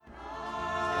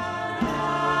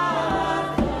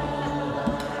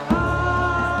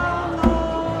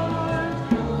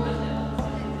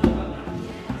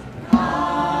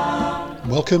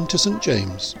Welcome to St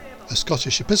James, a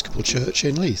Scottish Episcopal church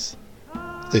in Leith.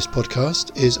 This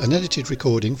podcast is an edited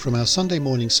recording from our Sunday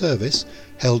morning service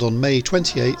held on May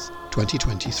 28,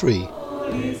 2023.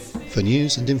 For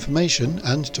news and information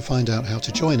and to find out how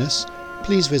to join us,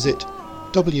 please visit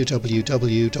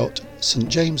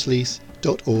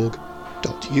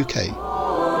www.stjamesleith.org.uk.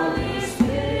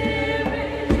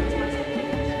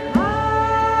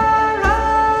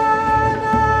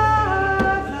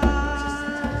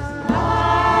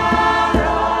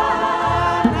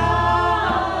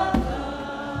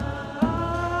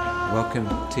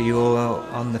 Welcome to you all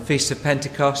on the Feast of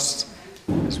Pentecost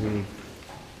as we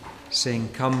sing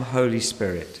Come Holy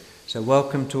Spirit. So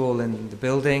welcome to all in the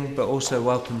building, but also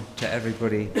welcome to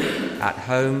everybody at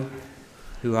home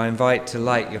who I invite to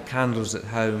light your candles at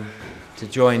home to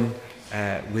join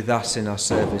with us in our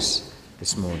service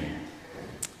this morning.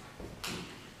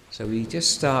 So we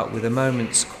just start with a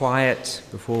moment's quiet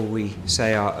before we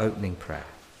say our opening prayer.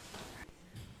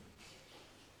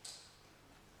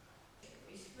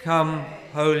 Come,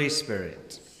 Holy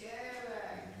Spirit,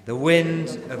 the wind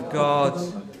of God,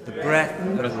 the breath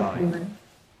of life.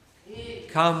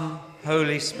 Come,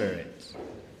 Holy Spirit,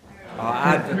 our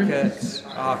advocate,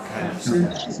 our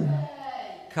counselor.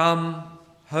 Come,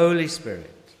 Holy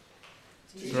Spirit,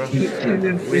 gift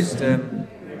of wisdom,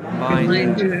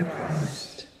 reminder of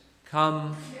Christ.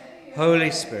 Come,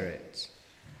 Holy Spirit,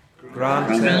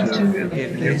 granter of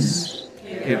forgiveness,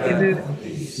 giver of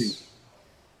peace.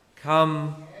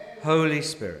 Come, Holy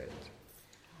Spirit,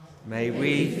 may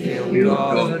we feel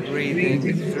God breathing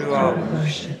through our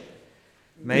worship.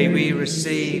 May we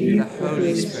receive the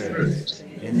Holy Spirit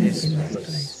in this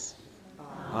place.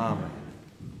 Amen.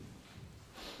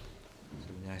 So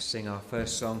we now sing our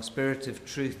first song, Spirit of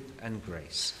Truth and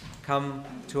Grace. Come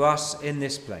to us in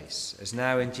this place, as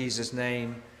now in Jesus'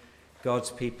 name God's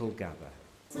people gather.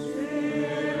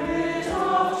 Spirit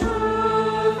of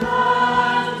truth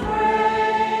and grace.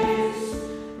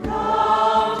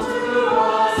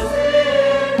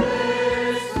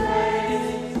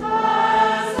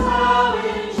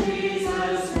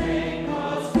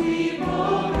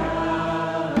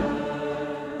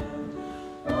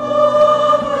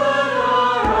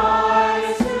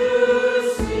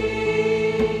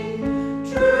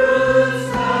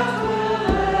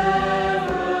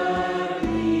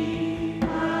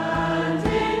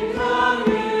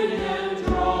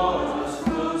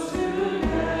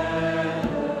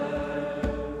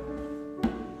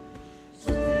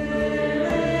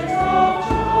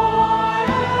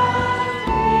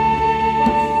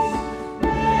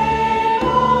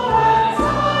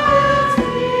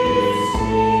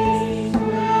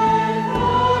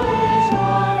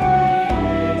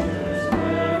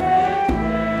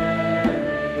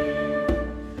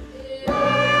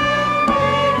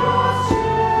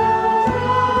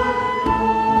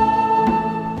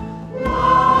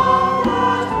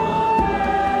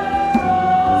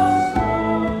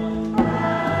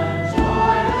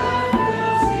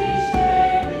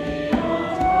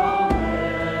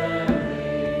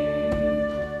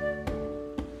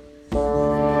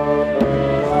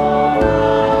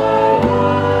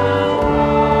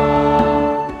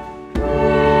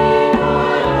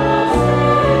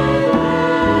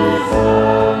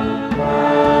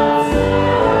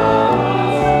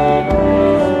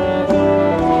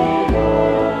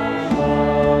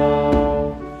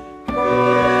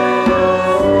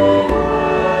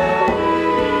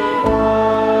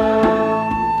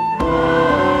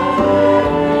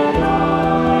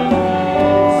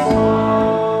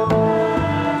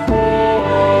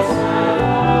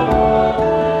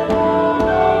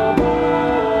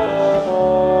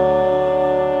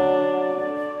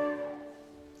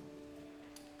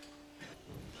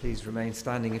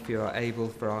 Standing if you are able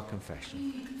for our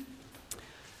confession.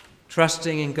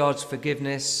 Trusting in God's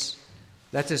forgiveness,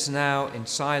 let us now in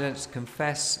silence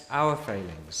confess our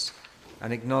failings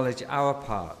and acknowledge our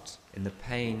part in the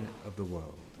pain of the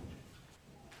world.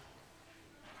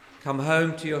 Come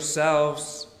home to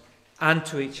yourselves and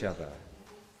to each other.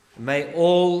 May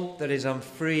all that is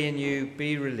unfree in you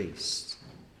be released,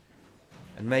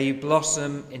 and may you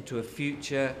blossom into a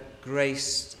future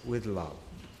graced with love.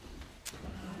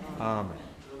 Amen.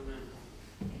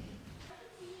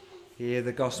 Hear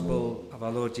the gospel of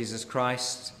our Lord Jesus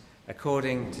Christ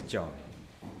according to John.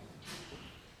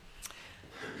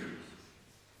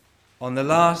 On the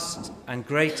last and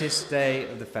greatest day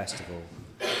of the festival,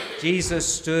 Jesus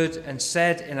stood and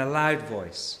said in a loud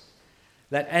voice,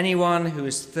 "Let anyone who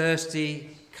is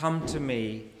thirsty come to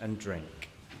me and drink.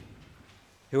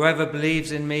 Whoever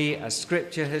believes in me, as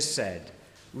Scripture has said,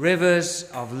 rivers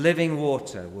of living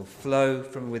water will flow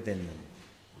from within them."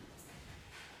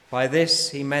 By this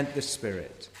he meant the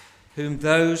Spirit, whom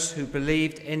those who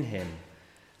believed in him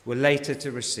were later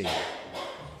to receive.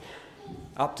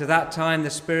 Up to that time, the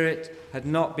Spirit had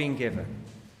not been given,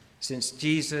 since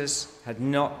Jesus had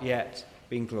not yet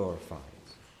been glorified.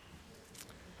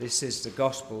 This is the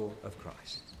gospel of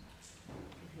Christ.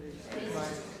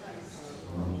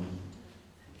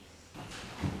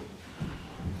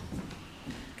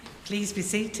 Please be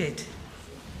seated.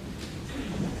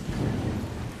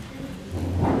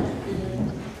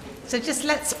 So just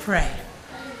let's pray.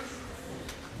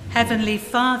 Heavenly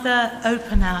Father,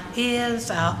 open our ears,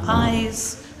 our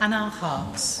eyes, and our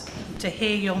hearts to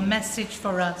hear your message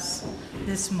for us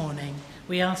this morning.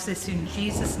 We ask this in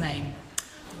Jesus' name.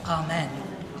 Amen.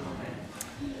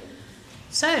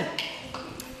 So, I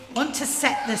want to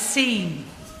set the scene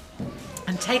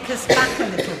and take us back a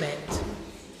little bit.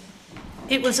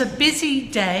 It was a busy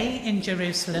day in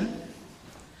Jerusalem,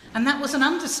 and that was an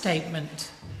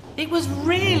understatement. It was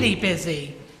really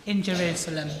busy in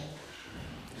Jerusalem.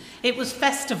 It was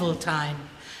festival time,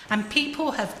 and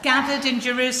people have gathered in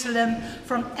Jerusalem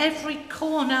from every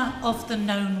corner of the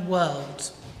known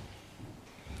world.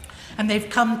 And they've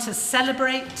come to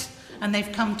celebrate, and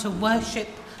they've come to worship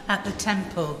at the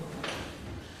temple.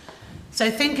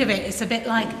 So think of it, it's a bit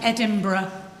like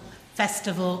Edinburgh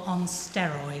Festival on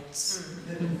steroids.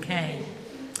 Okay.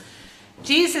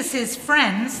 Jesus'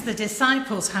 friends, the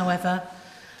disciples, however,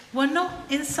 were not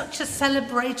in such a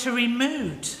celebratory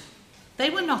mood. They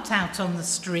were not out on the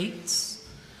streets.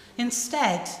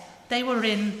 Instead, they were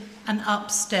in an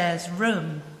upstairs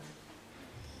room.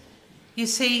 You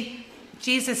see,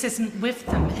 Jesus isn't with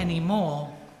them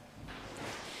anymore.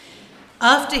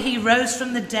 After he rose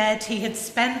from the dead, he had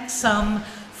spent some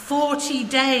 40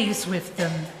 days with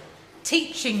them,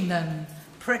 teaching them,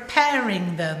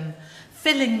 preparing them,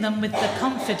 filling them with the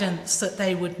confidence that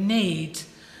they would need.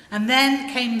 And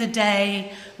then came the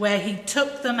day where he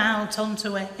took them out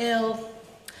onto a hill,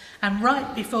 and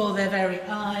right before their very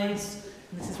eyes,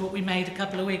 this is what we made a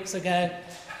couple of weeks ago,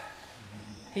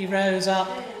 he rose up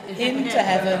into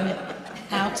heaven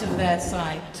out of their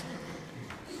sight.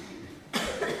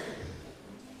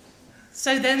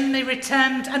 So then they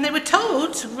returned, and they were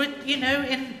told,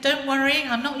 don't worry,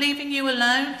 I'm not leaving you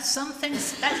alone. Something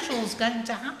special's going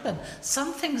to happen.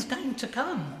 Something's going to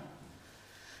come.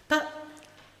 But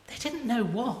they didn't know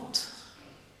what.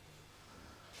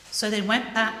 So they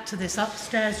went back to this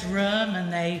upstairs room,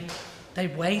 and they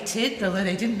waited, although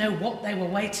they didn't know what they were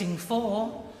waiting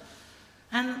for.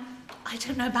 And I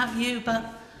don't know about you, but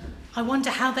I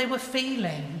wonder how they were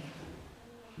feeling.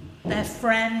 Their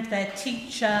friend, their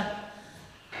teacher,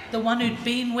 the one who'd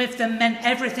been with them, meant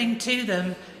everything to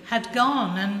them, had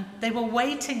gone, and they were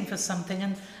waiting for something,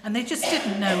 and they just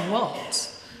didn't know what.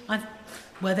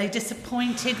 Were they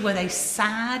disappointed? Were they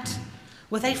sad?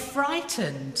 Were they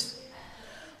frightened?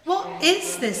 What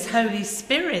is this Holy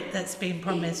Spirit that's been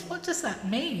promised? What does that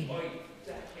mean?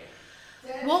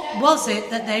 What was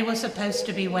it that they were supposed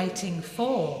to be waiting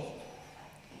for?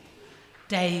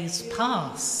 Days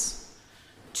pass.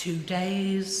 2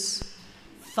 days,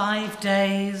 5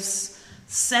 days,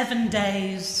 7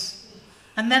 days.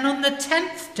 And then on the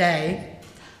 10th day,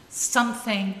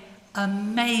 something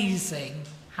amazing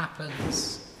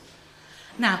happens.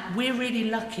 Now, we're really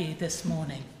lucky this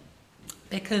morning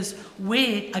because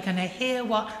we are going to hear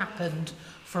what happened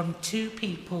from 2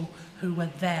 people who were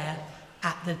there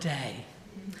at the day.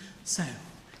 So,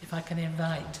 if I can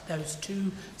invite those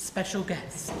 2 special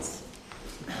guests.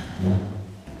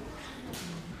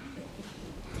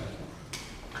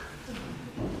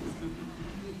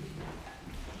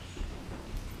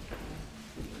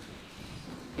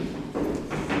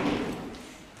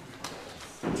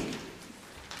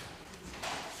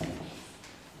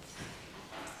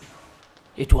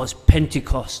 It was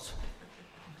Pentecost.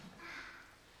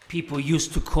 People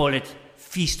used to call it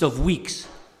Feast of Weeks.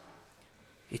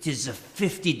 It is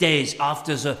 50 days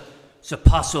after the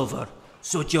Passover,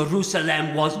 so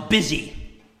Jerusalem was busy,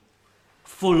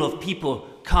 full of people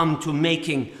come to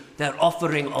making their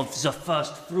offering of the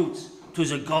first fruits to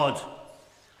the God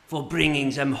for bringing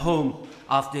them home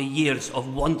after years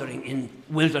of wandering in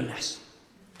wilderness.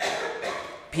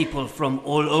 People from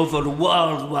all over the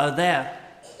world were there,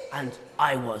 and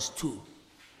I was too.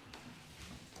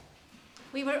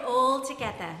 We were all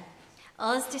together,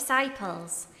 us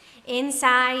disciples,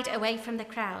 inside, away from the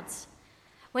crowds,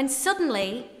 when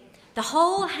suddenly the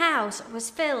whole house was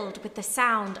filled with the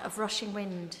sound of rushing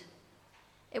wind.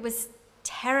 It was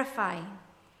terrifying,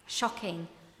 shocking,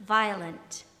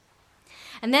 violent.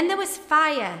 And then there was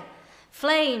fire,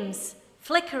 flames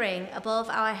flickering above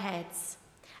our heads,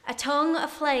 a tongue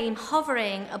of flame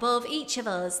hovering above each of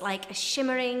us like a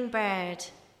shimmering bird.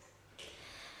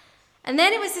 And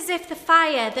then it was as if the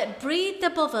fire that breathed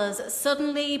above us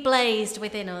suddenly blazed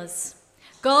within us.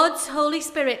 God's Holy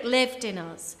Spirit lived in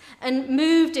us and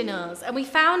moved in us, and we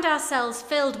found ourselves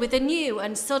filled with a new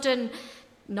and sudden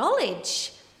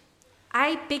knowledge.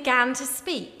 I began to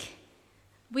speak.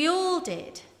 We all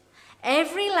did.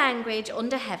 Every language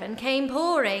under heaven came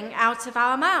pouring out of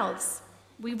our mouths.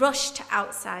 We rushed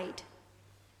outside.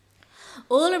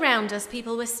 All around us,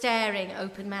 people were staring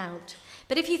open-mouthed.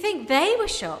 But if you think they were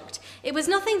shocked, it was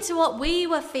nothing to what we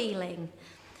were feeling.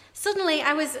 Suddenly,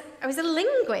 I was a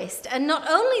linguist, and not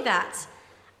only that,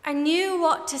 I knew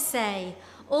what to say.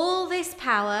 All this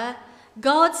power,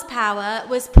 God's power,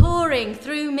 was pouring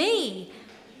through me.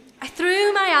 I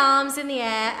threw my arms in the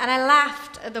air, and I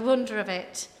laughed at the wonder of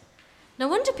it. No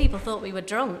wonder people thought we were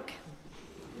drunk.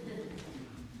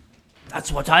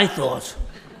 That's what I thought.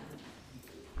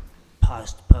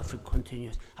 Past perfect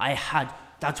continuous.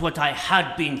 That's what I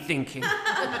had been thinking.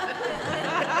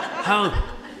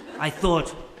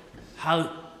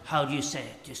 How do you say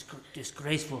it?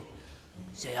 Disgraceful.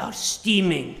 They are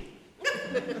steaming,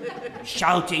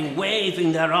 shouting,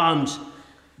 waving their arms,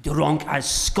 drunk as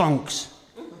skunks.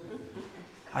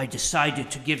 I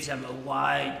decided to give them a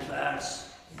wide berth.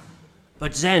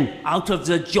 But then, out of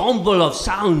the jumble of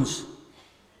sounds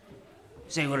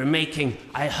they were making,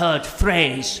 I heard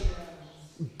phrase,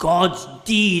 God's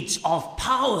deeds of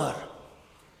power.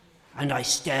 And I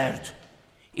stared.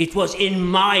 It was in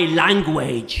my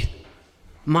language,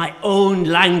 my own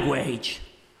language.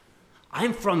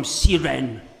 I'm from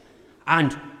Cyrene,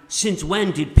 and since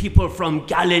when did people from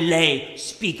Galilee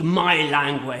speak my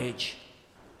language?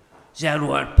 There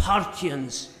were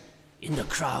Parthians in the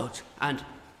crowd, and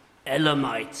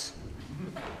Elamites,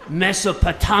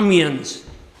 Mesopotamians,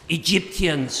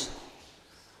 Egyptians.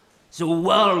 The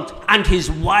world and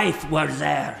his wife were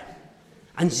there.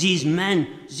 And these men,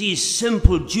 these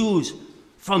simple Jews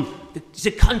from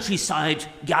the countryside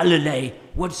Galilee,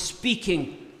 were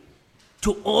speaking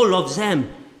to all of them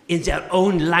in their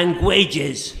own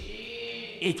languages.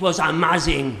 It was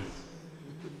amazing.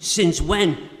 Since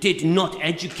when did not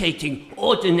educating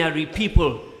ordinary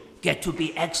people get to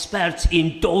be experts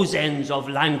in dozens of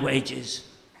languages?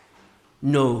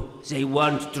 No, they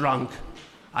weren't drunk.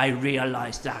 I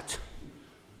realized that.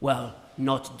 Well,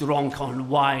 not drunk on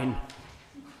wine,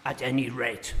 at any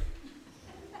rate.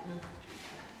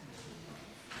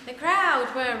 The crowd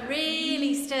were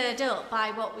really stirred up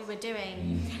by what we were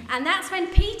doing. And that's when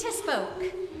Peter spoke,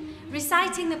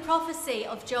 reciting the prophecy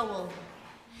of Joel.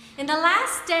 In the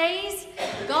last days,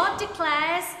 God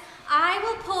declares, I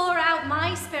will pour out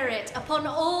my spirit upon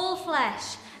all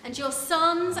flesh, and your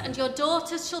sons and your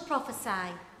daughters shall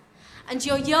prophesy. And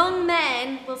your young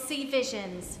men will see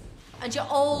visions, and your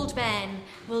old men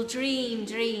will dream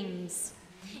dreams.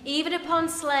 Even upon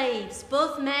slaves,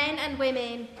 both men and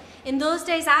women, in those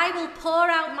days I will pour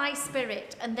out my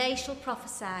spirit, and they shall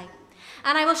prophesy.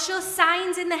 And I will show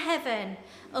signs in the heaven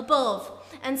above,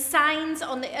 and signs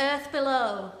on the earth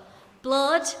below,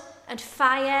 blood and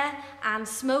fire and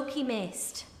smoky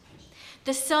mist.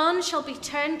 The sun shall be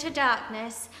turned to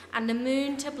darkness, and the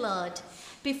moon to blood,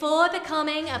 before the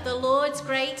coming of the Lord's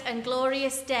great and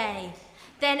glorious day.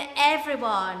 Then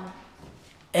everyone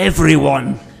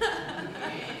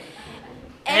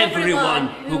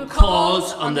who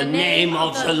calls on the name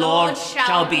of the Lord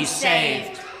shall be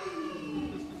saved.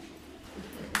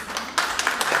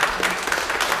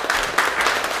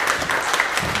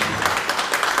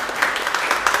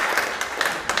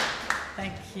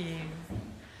 Thank you.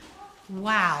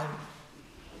 Wow.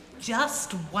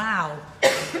 Just wow.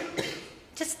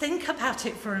 Just think about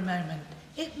it for a moment.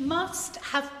 It must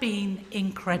have been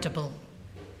incredible.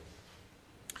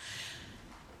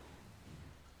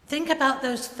 Think about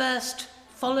those first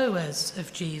followers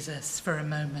of Jesus for a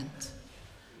moment.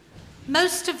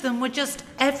 Most of them were just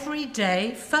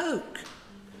everyday folk.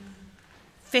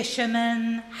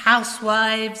 Fishermen,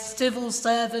 housewives, civil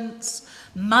servants,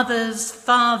 mothers,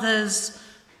 fathers,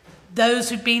 those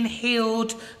who'd been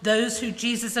healed, those who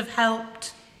Jesus have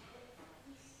helped.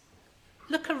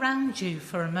 Look around you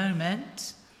for a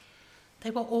moment.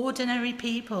 They were ordinary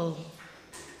people,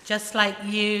 just like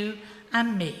you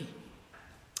and me.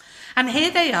 And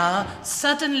here they are,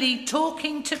 suddenly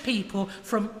talking to people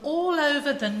from all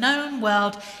over the known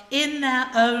world in their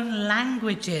own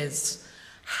languages.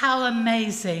 How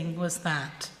amazing was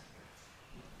that?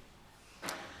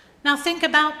 Now think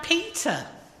about Peter.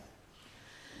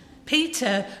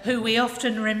 Peter, who we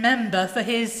often remember for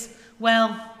his,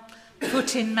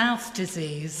 foot-in-mouth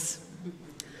disease.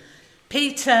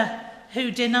 Peter,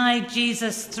 who denied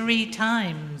Jesus 3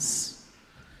 times.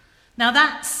 Now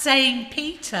that same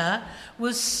Peter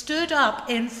was stood up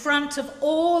in front of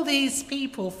all these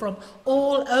people from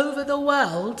all over the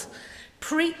world,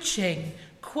 preaching,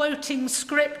 quoting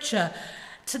scripture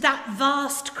to that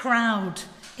vast crowd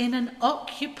in an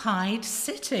occupied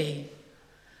city.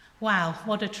 Wow,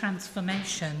 what a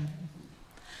transformation.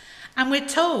 And we're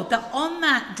told that on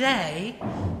that day,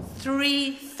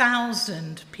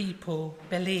 3,000 people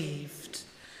believed.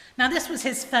 Now, this was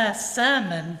his first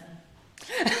sermon,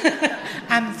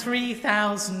 and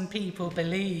 3,000 people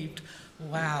believed.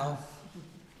 Wow.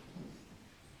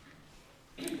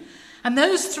 And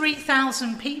those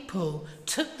 3,000 people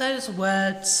took those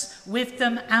words with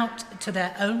them out to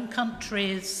their own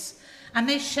countries, and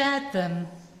they shared them,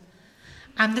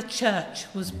 and the church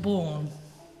was born.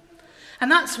 And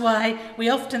that's why we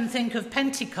often think of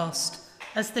Pentecost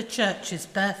as the church's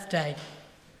birthday,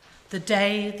 the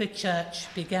day the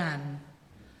church began.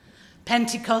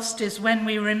 Pentecost is when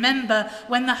we remember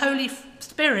when the Holy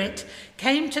Spirit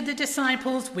came to the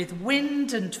disciples with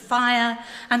wind and fire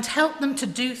and helped them to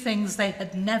do things they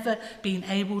had never been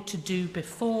able to do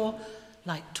before,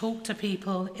 like talk to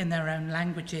people in their own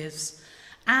languages,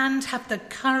 and have the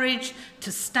courage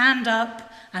to stand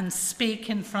up and speak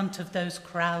in front of those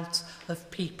crowds of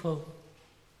people.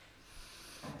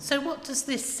 So what does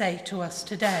this say to us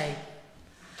today?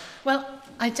 Well,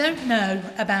 I don't know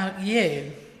about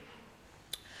you,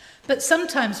 but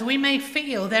sometimes we may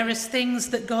feel there is things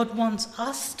that God wants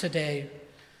us to do,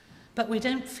 but we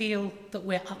don't feel that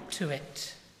we're up to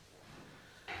it.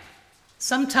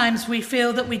 Sometimes we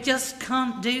feel that we just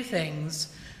can't do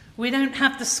things. We don't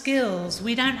have the skills,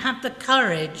 we don't have the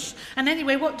courage. And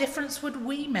anyway, what difference would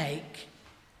we make?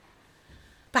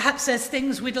 Perhaps there's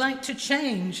things we'd like to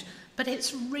change, but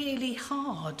it's really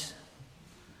hard.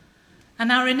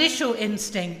 And our initial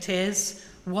instinct is,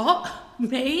 what?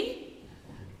 Me?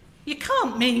 You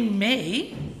can't mean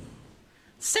me.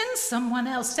 Send someone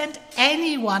else, send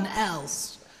anyone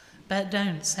else, but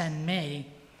don't send me.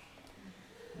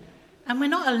 And we're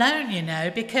not alone, you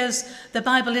know, because the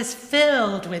Bible is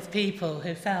filled with people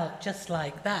who felt just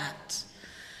like that.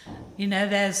 You know,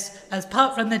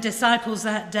 apart from the disciples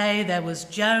that day, there was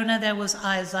Jonah, there was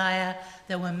Isaiah,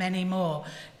 there were many more.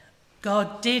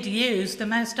 God did use the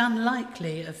most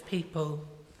unlikely of people.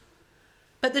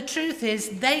 But the truth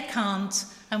is, they can't,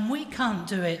 and we can't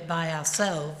do it by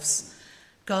ourselves.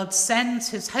 God sends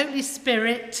his Holy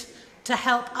Spirit to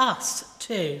help us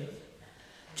too,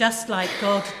 just like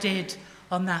God did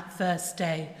on that first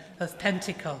day of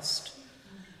Pentecost.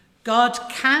 God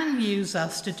can use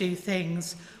us to do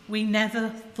things we never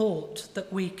thought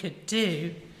that we could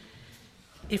do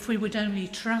if we would only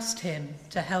trust him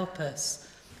to help us.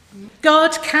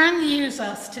 God can use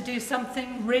us to do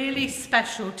something really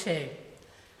special too.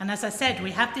 And as I said,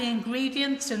 we have the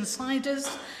ingredients inside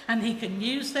us, and he can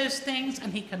use those things,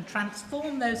 and he can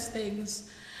transform those things,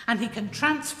 and he can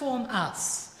transform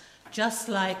us, just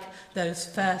like those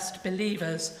first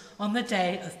believers on the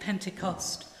day of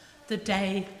Pentecost, the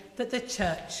day that the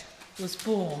church was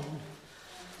born.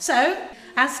 So,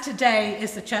 as today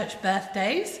is the church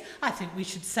birthdays, I think we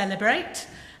should celebrate,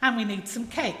 and we need some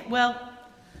cake. Well,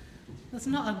 there's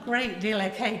not a great deal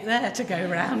of cake there to go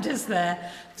round, is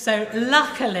there? So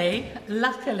luckily,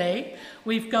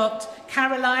 we've got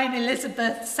Caroline,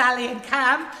 Elizabeth, Sally and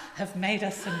Cam have made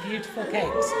us some beautiful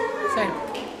cakes. So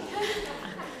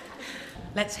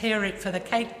let's hear it for the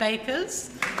cake bakers,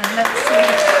 and let's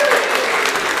see.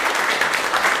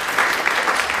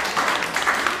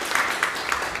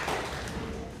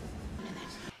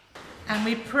 And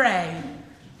we pray,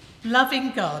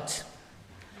 loving God,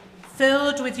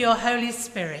 filled with your Holy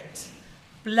Spirit,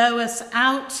 blow us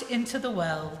out into the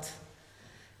world,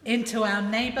 into our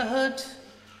neighbourhood,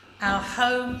 our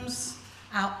homes,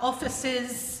 our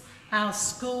offices, our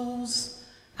schools,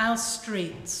 our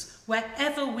streets,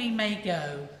 wherever we may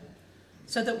go,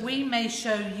 so that we may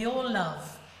show your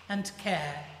love and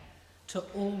care to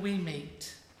all we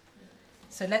meet.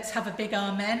 So let's have a big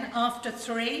amen after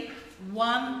 3.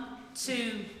 1,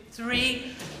 2,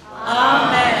 3.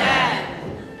 Amen.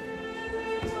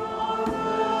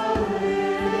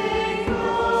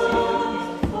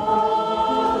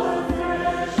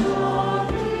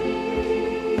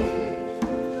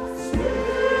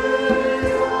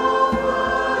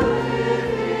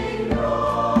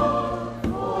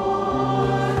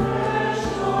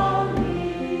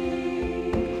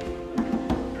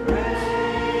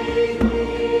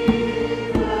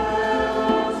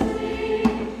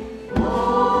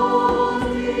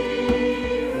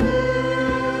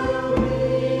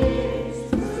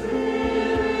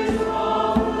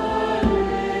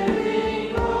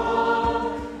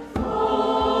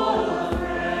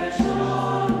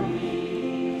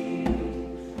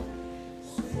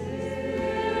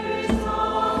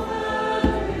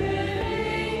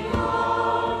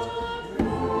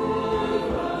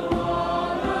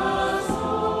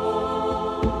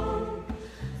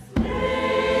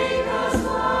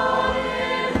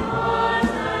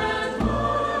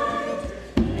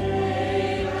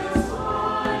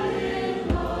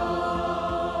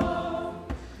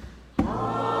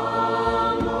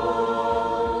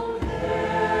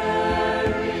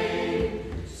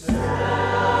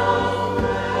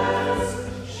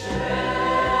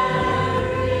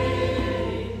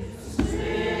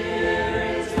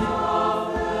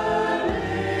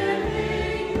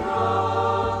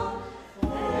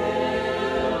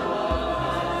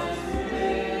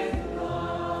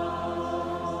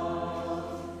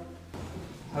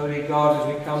 Holy God,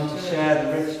 as we come to share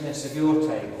the richness of your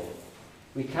table,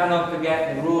 we cannot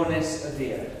forget the rawness of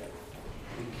the earth.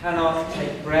 We cannot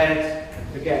take bread and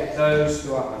forget those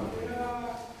who are hungry.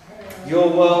 Your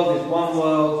world is one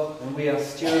world, and we are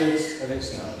stewards of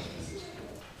its nourishment.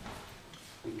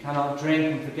 We cannot drink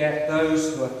and forget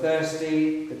those who are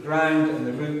thirsty, the ground and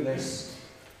the rootless,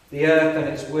 the earth and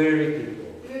its weary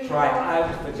people cry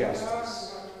out for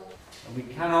justice. And we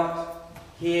cannot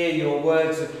hear your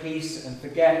words of peace and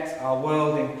forget our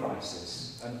world in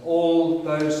crisis and all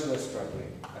those who are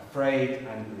struggling, afraid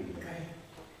and grieving.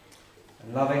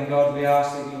 And loving God, we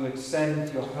ask that you would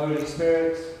send your Holy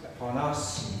Spirit upon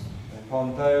us and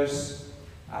upon those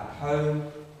at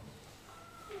home.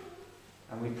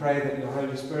 And we pray that your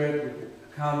Holy Spirit would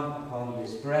come upon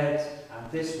this bread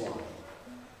and this wine,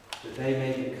 that they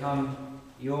may become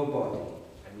your body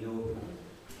and your blood.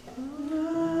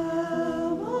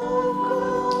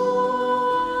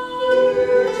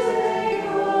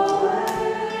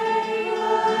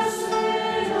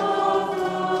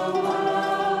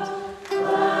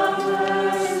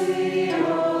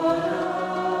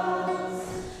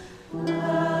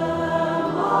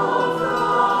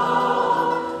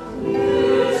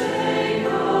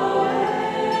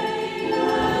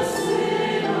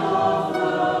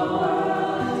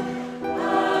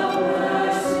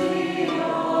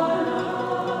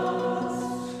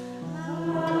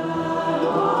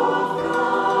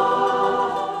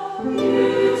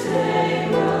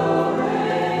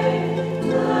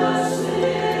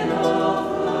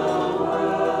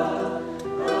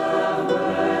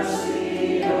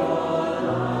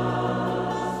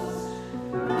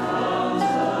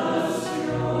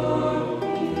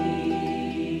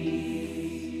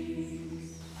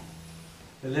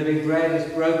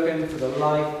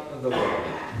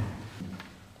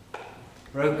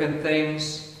 Broken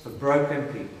things for broken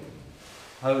people,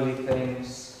 holy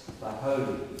things for holy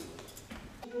people.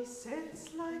 She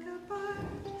sits like a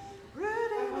bird,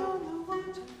 brooding on the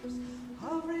waters,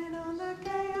 hovering on the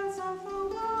chaos of the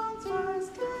world's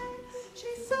first day.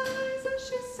 She sighs as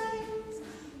she sings,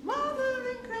 mother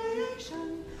in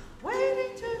creation,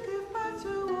 waiting to give birth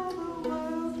to all the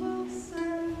world will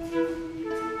sing.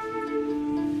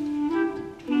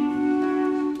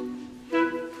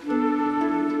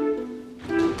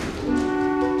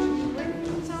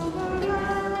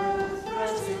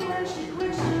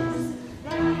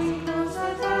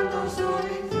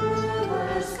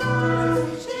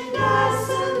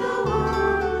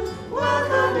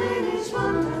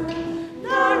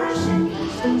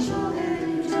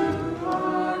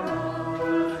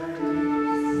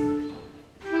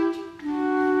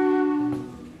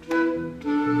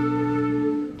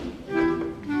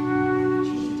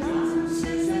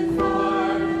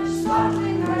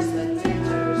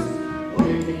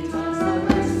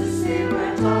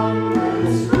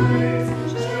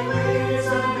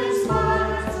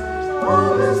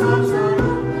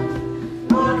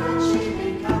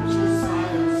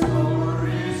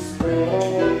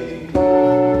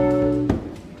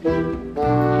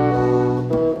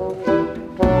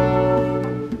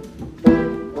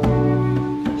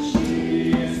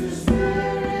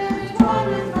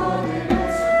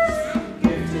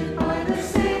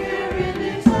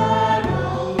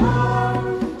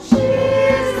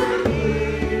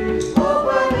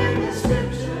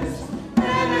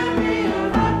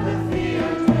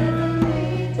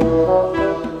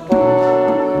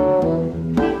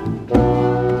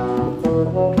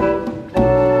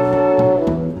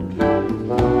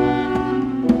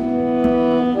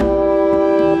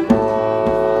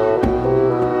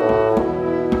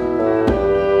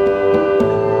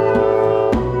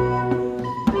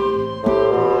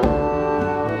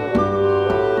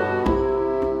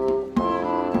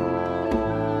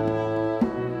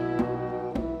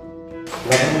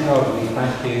 Loving God, we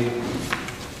thank you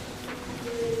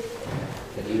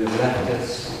that you have left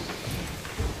us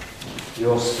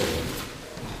your Spirit,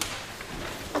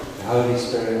 the Holy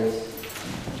Spirit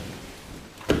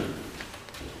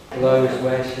blows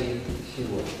where she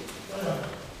would.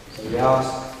 So we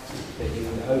ask that you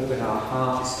would open our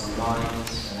hearts and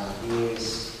minds and our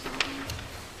ears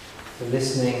to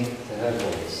listening to her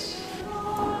voice.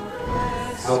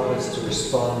 Help us to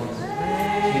respond to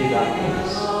that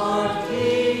voice.